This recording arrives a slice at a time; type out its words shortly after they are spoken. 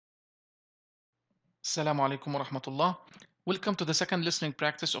Assalamu alaikum wa rahmatullah. Welcome to the second listening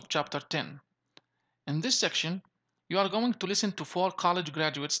practice of Chapter 10. In this section, you are going to listen to 4 college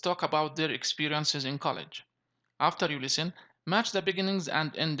graduates talk about their experiences in college. After you listen, match the beginnings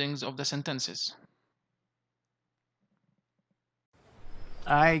and endings of the sentences.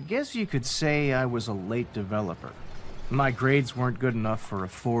 I guess you could say I was a late developer. My grades weren't good enough for a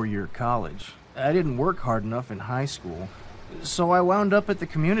 4-year college. I didn't work hard enough in high school, so I wound up at the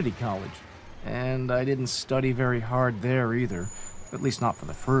community college. And I didn't study very hard there either, at least not for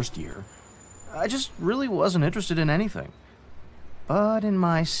the first year. I just really wasn't interested in anything. But in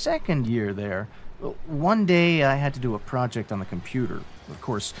my second year there, one day I had to do a project on the computer. Of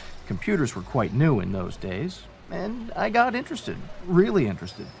course, computers were quite new in those days, and I got interested, really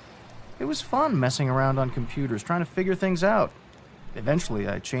interested. It was fun messing around on computers, trying to figure things out. Eventually,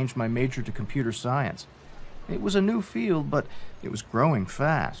 I changed my major to computer science. It was a new field, but it was growing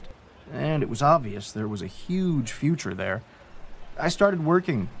fast. And it was obvious there was a huge future there. I started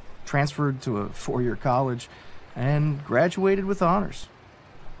working, transferred to a 4-year college, and graduated with honors.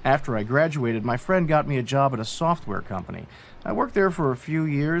 After I graduated, my friend got me a job at a software company. I worked there for a few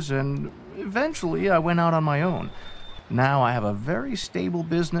years, and eventually I went out on my own. Now I have a very stable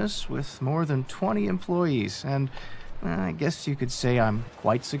business with more than 20 employees, and I guess you could say I'm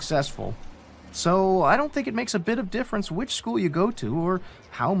quite successful. So I don't think it makes a bit of difference which school you go to or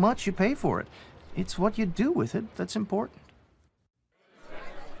how much you pay for it. It's what you do with it that's important.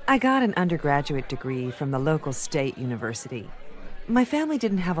 I got an undergraduate degree from the local state university. My family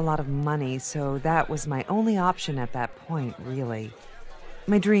didn't have a lot of money, so that was my only option at that point, really.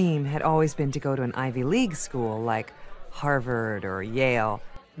 My dream had always been to go to an Ivy League school like Harvard or Yale,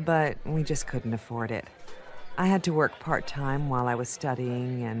 but we just couldn't afford it. I had to work part-time while I was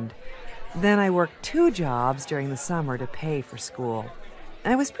studying, and then I worked 2 jobs during the summer to pay for school.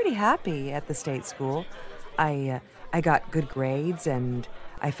 I was pretty happy at the state school. I got good grades, and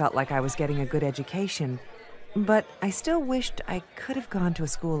I felt like I was getting a good education, but I still wished I could have gone to a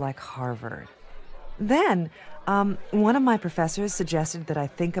school like Harvard. Then, one of my professors suggested that I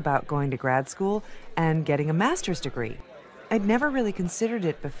think about going to grad school and getting a master's degree. I'd never really considered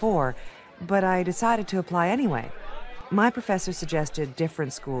it before, but I decided to apply anyway. My professor suggested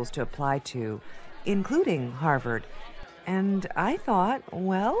different schools to apply to, including Harvard, and I thought,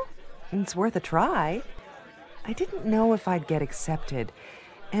 well, it's worth a try. I didn't know if I'd get accepted,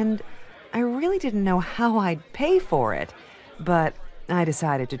 and I really didn't know how I'd pay for it, but I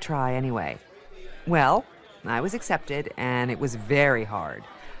decided to try anyway. Well, I was accepted, and it was very hard.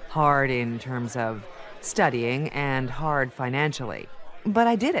 Hard in terms of studying and hard financially. But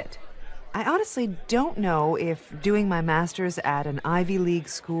I did it. I honestly don't know if doing my master's at an Ivy League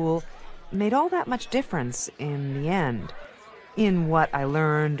school made all that much difference in the end, in what I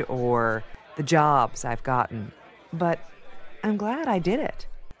learned or the jobs I've gotten. But I'm glad I did it.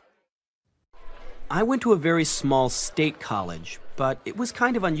 I went to a very small state college, but it was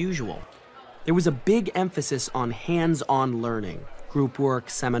kind of unusual. There was a big emphasis on hands-on learning, group work,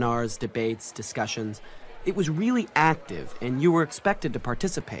 seminars, debates, discussions. It was really active, and you were expected to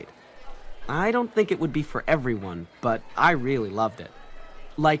participate. I don't think it would be for everyone, but I really loved it.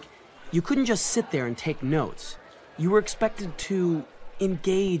 Like, you couldn't just sit there and take notes. You were expected to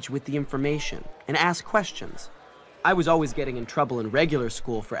engage with the information and ask questions. I was always getting in trouble in regular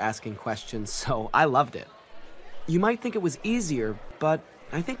school for asking questions, so I loved it. You might think it was easier, but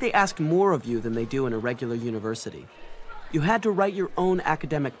I think they asked more of you than they do in a regular university. You had to write your own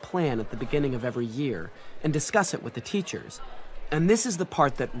academic plan at the beginning of every year and discuss it with the teachers. And this is the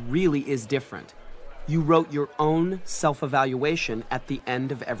part that really is different. You wrote your own self-evaluation at the end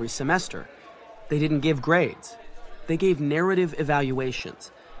of every semester. They didn't give grades. They gave narrative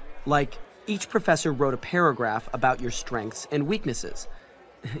evaluations. Like, each professor wrote a paragraph about your strengths and weaknesses.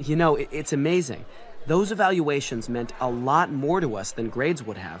 You know, it's amazing. Those evaluations meant a lot more to us than grades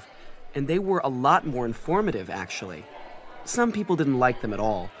would have, and they were a lot more informative, actually. Some people didn't like them at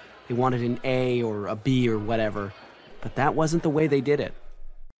all. They wanted an A or a B or whatever. But that wasn't the way they did it.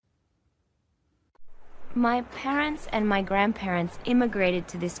 My parents and my grandparents immigrated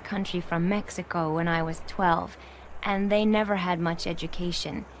to this country from Mexico when I was 12, and they never had much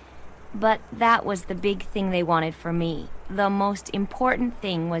education. But that was the big thing they wanted for me. The most important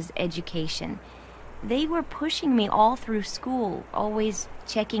thing was education. They were pushing me all through school, always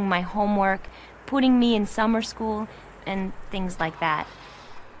checking my homework, putting me in summer school, and things like that.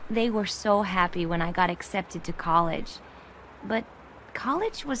 They were so happy when I got accepted to college. But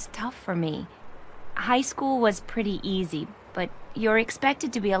college was tough for me. High school was pretty easy, but you're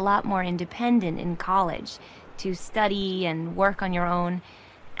expected to be a lot more independent in college, to study and work on your own.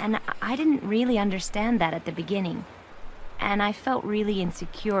 and I didn't really understand that at the beginning. And I felt really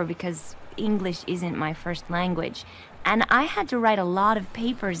insecure because English isn't my first language, and I had to write a lot of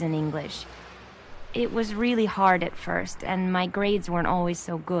papers in English. It was really hard at first, and my grades weren't always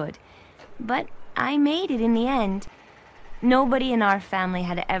so good. But I made it in the end. Nobody in our family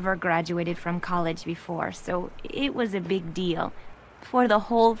had ever graduated from college before, so it was a big deal for the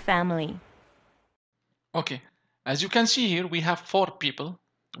whole family. Okay, as you can see here, we have 4 people.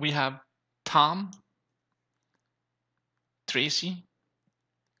 We have Tom, Tracy,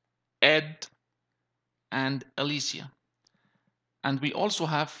 Ed, and Alicia. And we also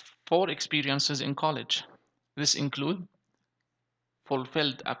have 4 experiences in college. This include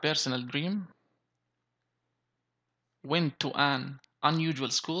fulfilled a personal dream, went to an unusual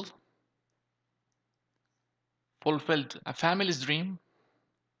school, fulfilled a family's dream,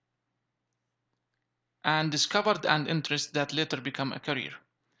 and discovered an interest that later became a career.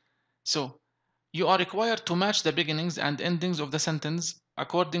 So, you are required to match the beginnings and endings of the sentence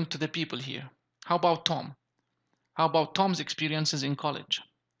according to the people here. How about Tom? How about Tom's experiences in college?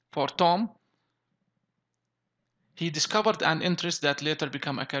 For Tom, he discovered an interest that later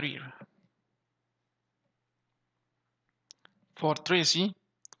became a career. For Tracy,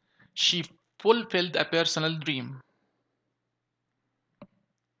 she fulfilled a personal dream.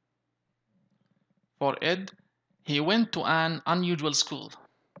 For Ed, he went to an unusual school.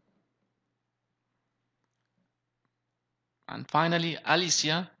 And finally,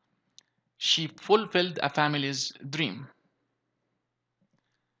 Alicia, she fulfilled a family's dream.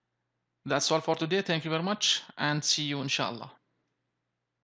 That's all for today. Thank you very much and see you inshallah.